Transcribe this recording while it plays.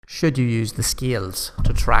Should you use the scales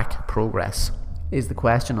to track progress is the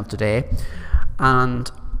question of today,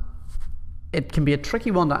 and it can be a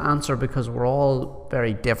tricky one to answer because we're all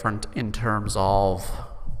very different in terms of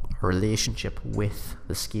our relationship with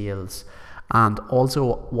the scales and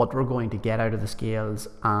also what we're going to get out of the scales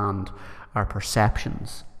and our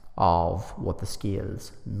perceptions of what the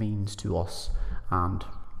scales means to us and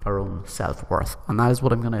our own self-worth. And that is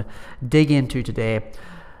what I'm going to dig into today.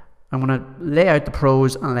 I'm going to lay out the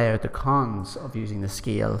pros and lay out the cons of using the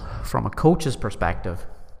scale from a coach's perspective.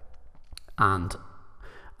 And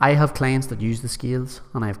I have clients that use the scales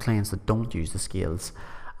and I have clients that don't use the scales.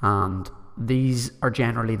 And these are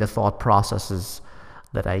generally the thought processes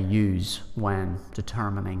that I use when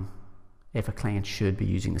determining if a client should be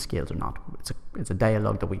using the scales or not. It's a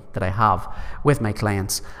dialogue that I have with my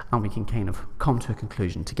clients, and we can kind of come to a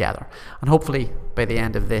conclusion together. And hopefully by the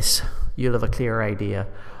end of this, you'll have a clearer idea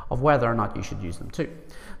of whether or not you should use them too.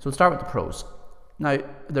 So we'll start with the pros. Now,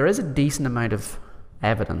 there is a decent amount of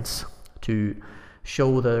evidence to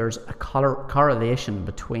show there's a correlation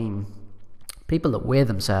between people that weigh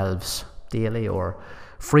themselves daily or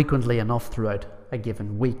frequently enough throughout a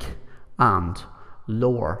given week and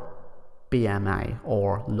lower BMI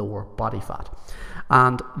or lower body fat.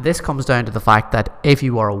 And this comes down to the fact that if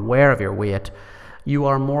you are aware of your weight, you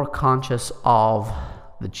are more conscious of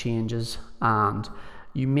the changes and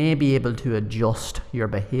you may be able to adjust your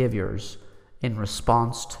behaviors in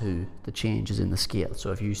response to the changes in the scale.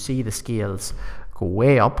 So if you see the scales go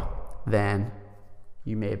way up, then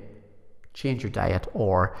you may change your diet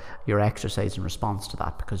or your exercise in response to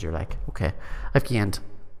that, because you're like, okay, I've gained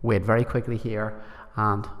weight very quickly here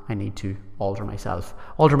and I need to alter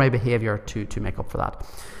my behavior to make up for that.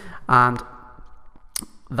 And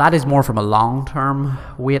that is more from a long-term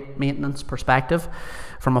weight maintenance perspective.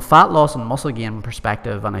 From a fat loss and muscle gain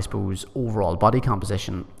perspective, and I suppose overall body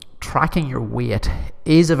composition, tracking your weight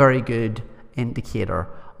is a very good indicator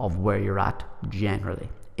of where you're at generally,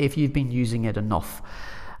 if you've been using it enough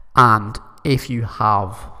and if you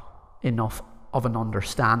have enough of an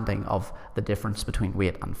understanding of the difference between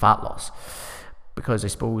weight and fat loss. Because I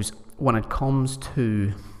suppose when it comes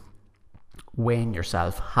to weighing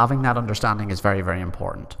yourself, having that understanding is very, very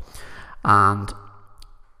important. And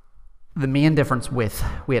the main difference with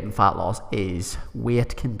weight and fat loss is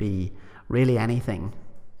weight can be really anything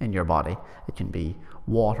in your body. It can be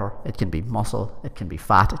water, it can be muscle, it can be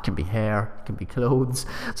fat, it can be hair, it can be clothes.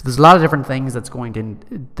 So there's a lot of different things that's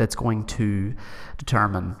going to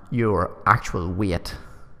determine your actual weight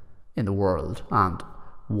in the world and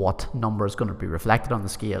what number is going to be reflected on the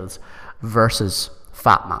scales versus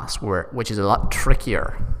fat mass, which is a lot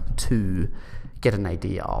trickier to get an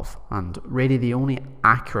idea of. And really the only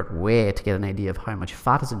accurate way to get an idea of how much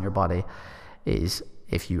fat is in your body is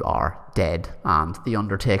if you are dead and the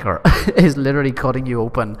undertaker is literally cutting you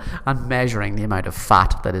open and measuring the amount of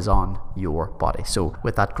fat that is on your body. So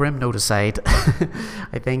with that grim note aside,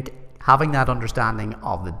 I think having that understanding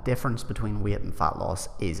of the difference between weight and fat loss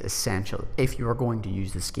is essential if you are going to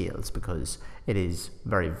use the scales, because it is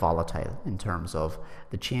very volatile in terms of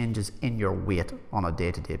the changes in your weight on a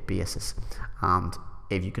day-to-day basis. And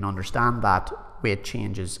if you can understand that weight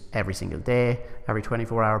changes every single day, every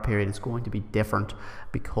 24-hour period is going to be different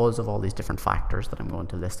because of all these different factors that I'm going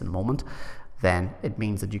to list in a moment, then it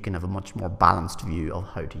means that you can have a much more balanced view of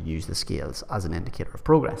how to use the scales as an indicator of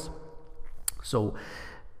progress. So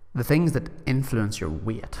the things that influence your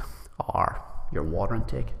weight are your water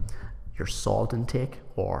intake, your salt intake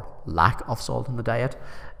or lack of salt in the diet,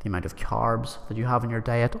 the amount of carbs that you have in your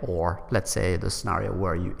diet, or let's say the scenario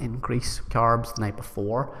where you increase carbs the night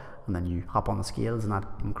before and then you hop on the scales and that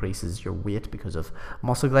increases your weight because of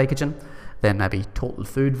muscle glycogen. Then maybe total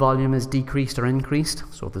food volume is decreased or increased.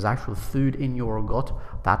 So if there's actual food in your gut,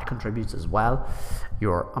 that contributes as well.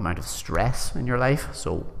 Your amount of stress in your life,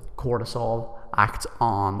 so cortisol acts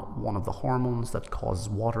on one of the hormones that causes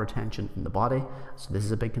water retention in the body. So this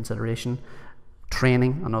is a big consideration.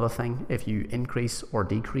 Training, another thing. If you increase or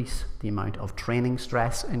decrease the amount of training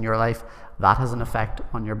stress in your life, that has an effect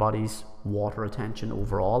on your body's water retention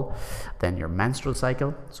overall. Then your menstrual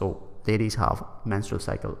cycle. So ladies have menstrual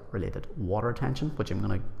cycle related water retention, which I'm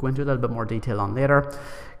going to go into a little bit more detail on later.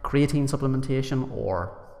 Creatine supplementation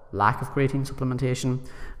or lack of creatine supplementation,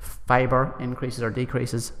 fiber increases or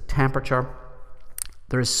decreases, temperature.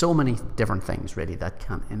 There is so many different things really that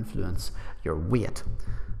can influence your weight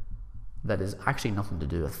that is actually nothing to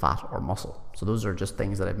do with fat or muscle. So those are just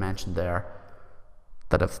things that I've mentioned there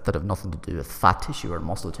that have nothing to do with fat tissue or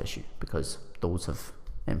muscle tissue, because those have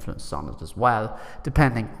influence on it as well,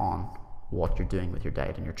 depending on what you're doing with your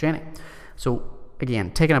diet and your training. So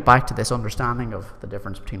again, taking it back to this understanding of the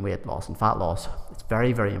difference between weight loss and fat loss, it's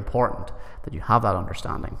very, very important that you have that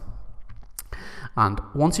understanding. And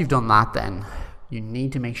once you've done that, then you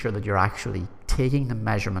need to make sure that you're actually taking the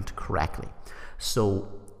measurement correctly. So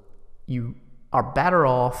you are better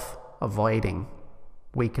off avoiding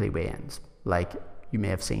weekly weigh-ins, like you may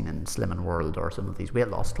have seen in Slimming World or some of these weight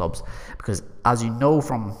loss clubs, because as you know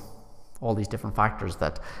from all these different factors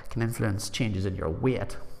that can influence changes in your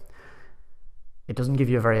weight, it doesn't give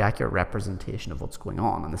you a very accurate representation of what's going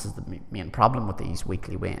on, and this is the main problem with these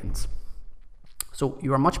weekly weigh-ins. So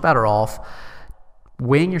you are much better off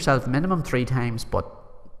weighing yourself minimum 3 times,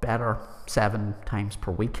 but better 7 times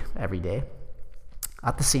per week every day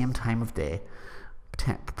at the same time of day,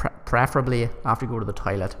 preferably after you go to the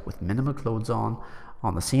toilet with minimal clothes on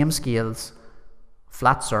the same scales,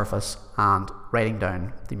 flat surface, and writing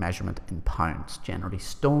down the measurement in pounds. Generally,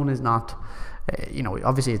 stone is not,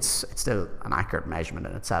 obviously it's still an accurate measurement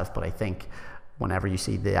in itself, but I think whenever you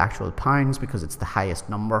see the actual pounds, because it's the highest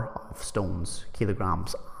number of stones,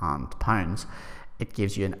 kilograms and pounds, it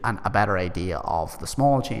gives you a better idea of the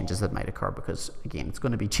small changes that might occur, because again, it's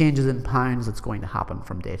going to be changes in pounds that's going to happen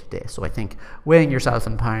from day to day. So I think weighing yourself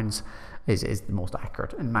in pounds is the most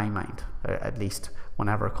accurate in my mind, at least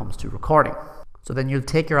whenever it comes to recording. So then you'll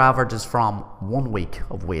take your averages from 1 week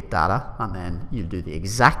of weight data, and then you'll do the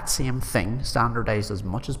exact same thing, standardized as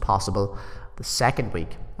much as possible, the second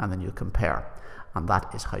week, and then you'll compare. And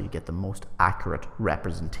that is how you get the most accurate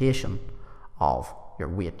representation of your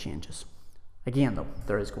weight changes. Again though,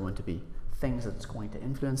 there is going to be things that's going to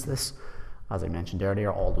influence this, as I mentioned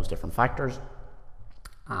earlier, all those different factors.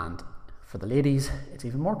 And for the ladies, it's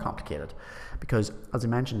even more complicated, because as I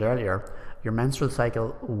mentioned earlier, your menstrual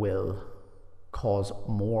cycle will cause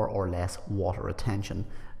more or less water retention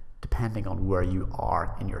depending on where you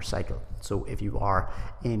are in your cycle. So if you are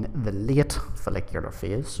in the late follicular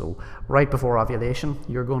phase, so right before ovulation,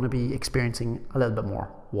 you're going to be experiencing a little bit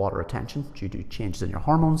more water retention due to changes in your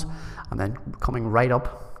hormones, and then coming right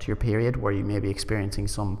up to your period where you may be experiencing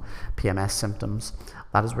some PMS symptoms,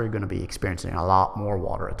 that is where you're going to be experiencing a lot more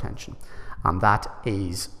water retention. And that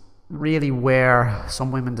is really where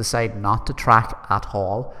some women decide not to track at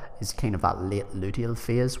all, is kind of that late luteal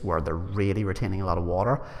phase where they're really retaining a lot of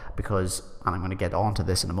water, because, and I'm going to get onto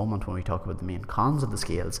this in a moment when we talk about the main cons of the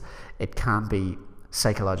scales, it can be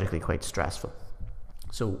psychologically quite stressful.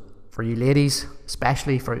 So for you ladies,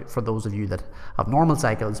 especially for those of you that have normal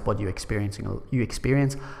cycles but you experience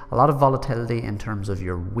a lot of volatility in terms of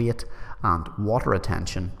your weight and water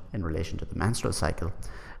retention in relation to the menstrual cycle,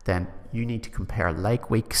 then you need to compare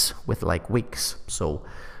like weeks with like weeks. So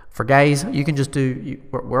for guys, you can just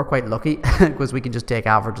we're quite lucky because we can just take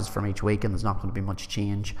averages from each week and there's not going to be much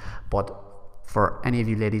change. But for any of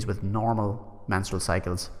you ladies with normal menstrual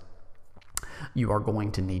cycles, you are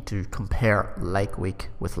going to need to compare like week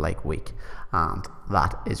with like week, and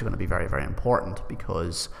that is going to be very, very important,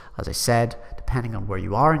 because as I said, depending on where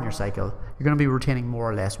you are in your cycle, you're going to be retaining more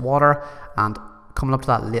or less water, and coming up to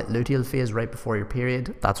that late luteal phase right before your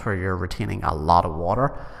period, that's where you're retaining a lot of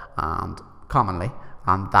water, and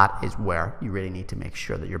that is where you really need to make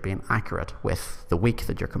sure that you're being accurate with the week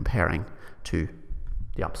that you're comparing to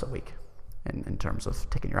the opposite week in terms of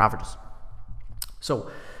taking your averages. So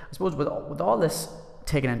I suppose with all this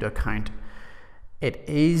taken into account, it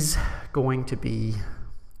is going to be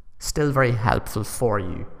still very helpful for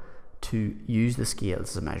you to use the scales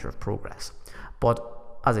as a measure of progress. But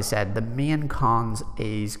as I said, the main cons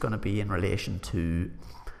is going to be in relation to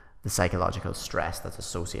the psychological stress that's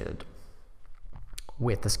associated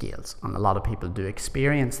with the scales. And a lot of people do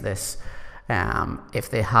experience this if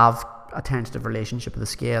they have a tentative relationship with the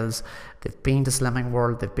scales. They've been to Slimming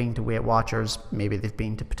World, they've been to Weight Watchers, maybe they've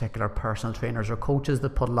been to particular personal trainers or coaches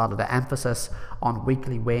that put a lot of the emphasis on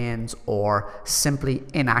weekly weigh-ins or simply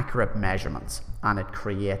inaccurate measurements, and it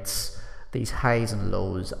creates these highs and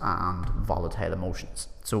lows and volatile emotions.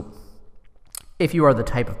 So if you are the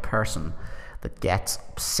type of person that gets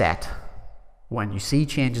upset when you see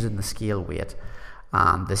changes in the scale weight,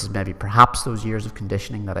 and this is maybe perhaps those years of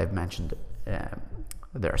conditioning that I've mentioned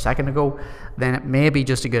there a second ago, then it may be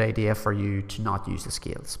just a good idea for you to not use the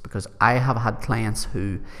scales, because I have had clients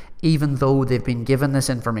who, even though they've been given this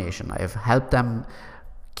information, I've helped them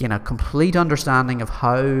gain a complete understanding of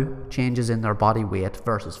how changes in their body weight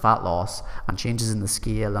versus fat loss and changes in the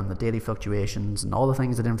scale and the daily fluctuations and all the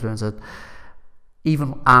things that influence it,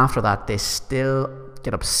 even after that they still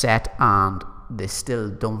get upset and they still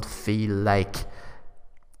don't feel like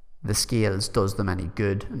the scales does them any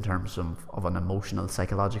good in terms of an emotional,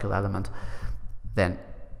 psychological element. Then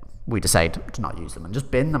we decide to not use them and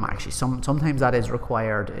just bin them. Actually, sometimes that is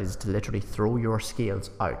required, is to literally throw your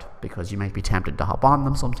scales out, because you might be tempted to hop on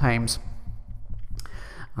them sometimes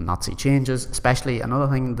and not see changes. Especially, another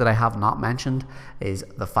thing that I have not mentioned is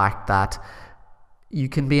the fact that you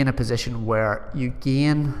can be in a position where you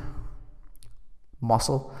gain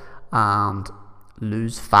muscle and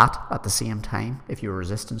lose fat at the same time if you're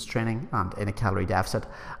resistance training and in a calorie deficit,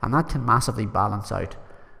 and that can massively balance out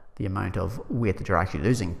the amount of weight that you're actually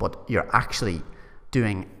losing, but you're actually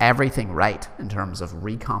doing everything right in terms of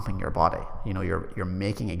recomping your body. You know, you're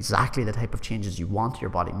making exactly the type of changes you want to your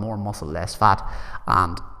body: more muscle, less fat.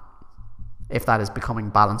 And if that is becoming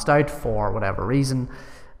balanced out for whatever reason,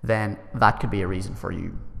 then that could be a reason for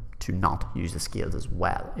you to not use the scales as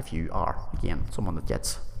well. If you are, again, someone that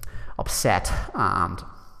gets upset and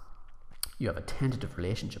you have a tentative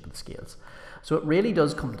relationship with the scales. So it really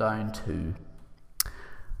does come down to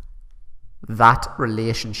that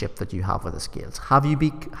relationship that you have with the scales. Have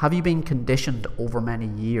you been conditioned over many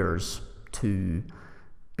years to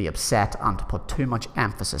be upset and to put too much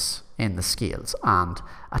emphasis in the scales and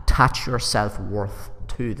attach your self-worth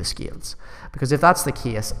to the scales? Because if that's the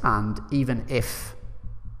case, and even if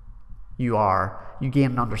you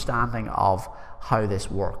gain an understanding of how this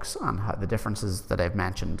works and how the differences that I've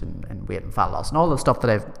mentioned in weight and fat loss and all the stuff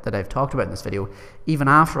that I've talked about in this video, even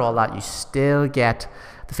after all that, you still get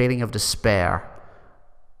the feeling of despair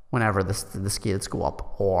whenever the scales go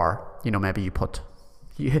up, or you know, maybe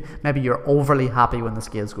maybe you're overly happy when the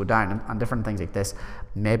scales go down, and different things like this.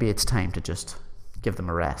 Maybe it's time to just give them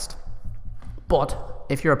a rest. But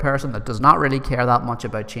if you're a person that does not really care that much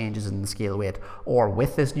about changes in the scale weight, or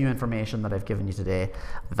with this new information that I've given you today,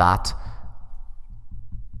 that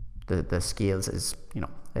the scales is, you know,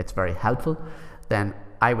 it's very helpful, then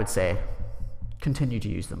I would say continue to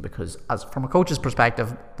use them, because as from a coach's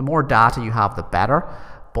perspective, the more data you have, the better.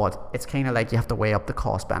 But it's kind of like you have to weigh up the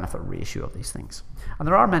cost-benefit ratio of these things. And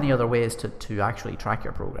there are many other ways to actually track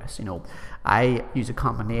your progress. You know, I use a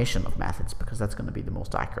combination of methods because that's going to be the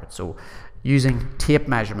most accurate. So using tape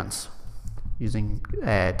measurements, using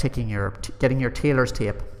getting your tailor's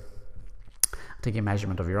tape, taking a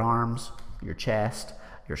measurement of your arms, your chest,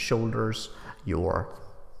 your shoulders, your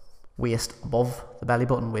waist above the belly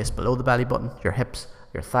button, waist below the belly button, your hips,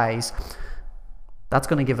 your thighs. That's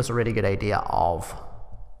going to give us a really good idea of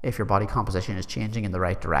if your body composition is changing in the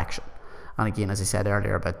right direction. And again, as I said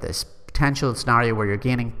earlier about this potential scenario where you're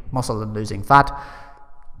gaining muscle and losing fat,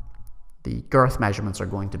 the girth measurements are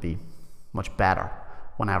going to be much better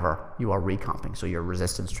whenever you are recomping, so you're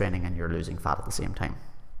resistance training and you're losing fat at the same time.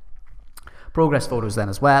 Progress photos then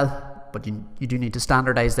as well, but you do need to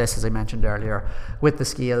standardize this, as I mentioned earlier. With the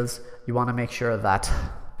scales, you want to make sure that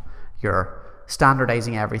you're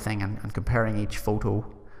standardizing everything and comparing each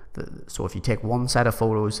photo. So if you take one set of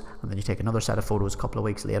photos and then you take another set of photos a couple of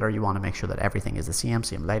weeks later, you want to make sure that everything is the same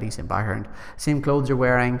lighting, same background, same clothes you're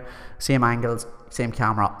wearing, same angles, same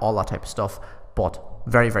camera, all that type of stuff. But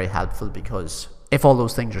very, very helpful, because if all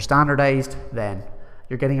those things are standardized, then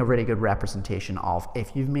you're getting a really good representation of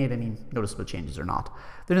if you've made any noticeable changes or not.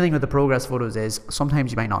 The only thing with the progress photos is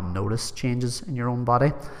sometimes you might not notice changes in your own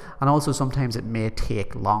body, and also sometimes it may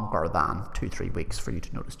take longer than 2-3 weeks for you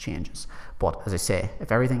to notice changes. But as I say,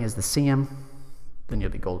 if everything is the same, then you'll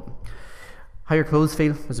be golden. How your clothes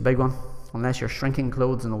feel is a big one. Unless you're shrinking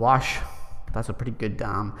clothes in the wash, that's a pretty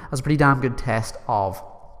damn good test of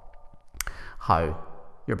how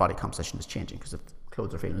your body composition is changing. Because if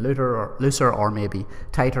clothes are feeling looser or maybe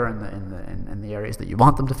tighter in the areas that you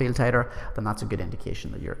want them to feel tighter, then that's a good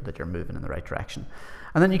indication that you're moving in the right direction.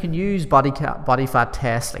 And then you can use body fat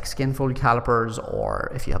tests like skin fold calipers,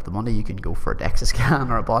 or if you have the money, you can go for a DEXA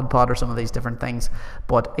scan or a bod pod or some of these different things.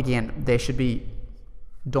 But again, they should be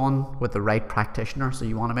done with the right practitioner. So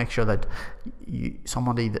you want to make sure that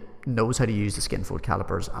somebody that knows how to use the skin fold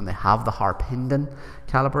calipers, and they have the Harpenden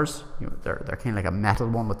calipers. You know, they're kind of like a metal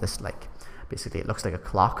one with this, like, basically it looks like a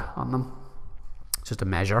clock on them. It's just a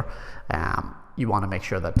measure. You want to make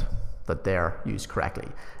sure that they're used correctly.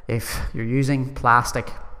 If you're using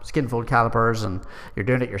plastic skin fold calipers and you're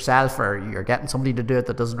doing it yourself, or you're getting somebody to do it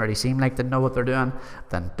that doesn't really seem like they know what they're doing,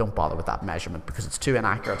 then don't bother with that measurement because it's too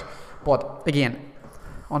inaccurate. But again,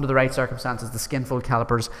 under the right circumstances, the skin fold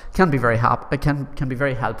calipers can be very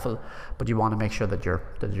helpful, but you want to make sure that you're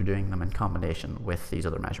doing them in combination with these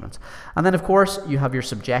other measurements. And then of course you have your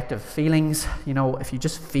subjective feelings. You know, if you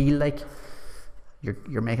just feel like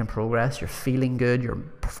you're making progress, you're feeling good, you're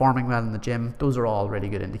performing well in the gym, those are all really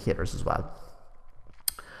good indicators as well.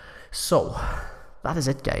 So that is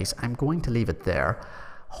it, guys. I'm going to leave it there.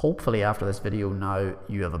 Hopefully after this video now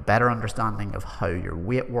you have a better understanding of how your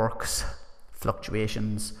weight works,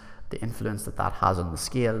 fluctuations, the influence that that has on the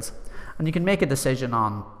scales, and you can make a decision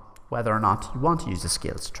on whether or not you want to use the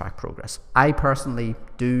scales to track progress. I personally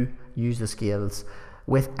do use the scales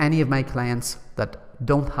with any of my clients that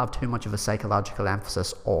don't have too much of a psychological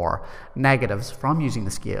emphasis or negatives from using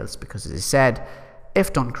the scales, because as I said,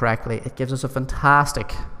 if done correctly, it gives us a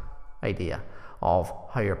fantastic idea of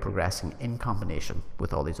how you're progressing in combination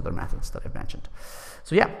with all these other methods that I've mentioned.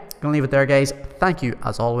 So yeah, gonna leave it there, guys. Thank you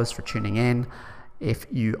as always for tuning in. If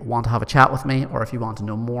you want to have a chat with me, or if you want to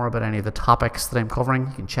know more about any of the topics that I'm covering,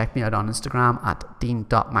 you can check me out on Instagram at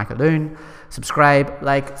dean.mcaloon. Subscribe,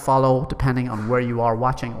 like, follow, depending on where you are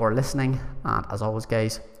watching or listening. And as always,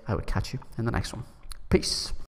 guys, I will catch you in the next one. Peace.